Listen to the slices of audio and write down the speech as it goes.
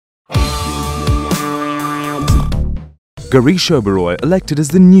Garish Oberoi elected as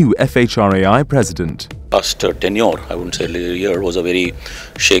the new FHRAI president. Last tenure, I wouldn't say year, was a very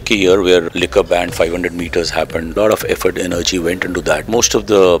shaky year where liquor ban 500 meters happened. A lot of effort, energy went into that. Most of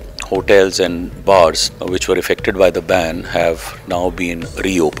the hotels and bars which were affected by the ban have now been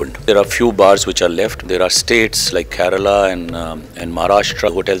reopened. There are few bars which are left. There are states like Kerala and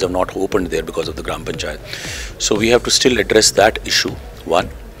Maharashtra. Hotels have not opened there because of the Gram Panchayat. So we have to still address that issue. One,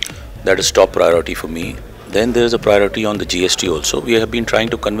 that is top priority for me. Then there is a priority on the GST also. We have been trying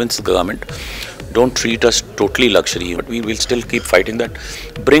to convince the government, don't treat us totally luxury, but we will still keep fighting that.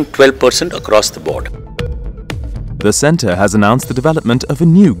 Bring 12% across the board. The centre has announced the development of a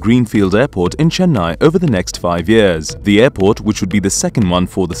new Greenfield airport in Chennai over the next 5 years. The airport, which would be the second one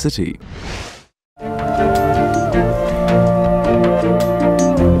for the city.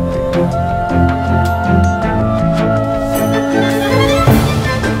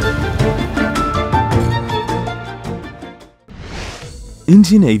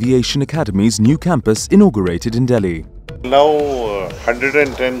 Indian Aviation Academy's new campus inaugurated in Delhi. Now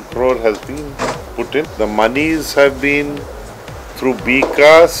 110 crore has been put in. The monies have been through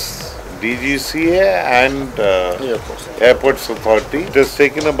BCAS, DGCA and Airports Authority. It has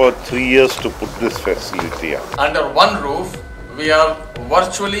taken about 3 years to put this facility up. Under one roof, we are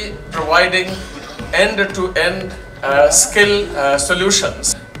virtually providing end-to-end skill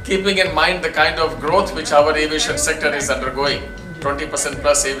solutions, keeping in mind the kind of growth which our aviation sector is undergoing. 20%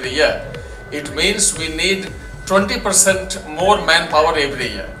 plus every year. It means we need 20% more manpower every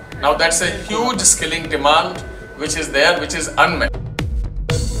year. Now that's a huge skilling demand which is there, which is unmet.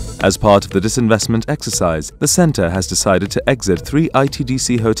 As part of the disinvestment exercise, the centre has decided to exit 3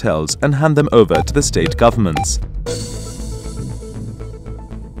 ITDC hotels and hand them over to the state governments.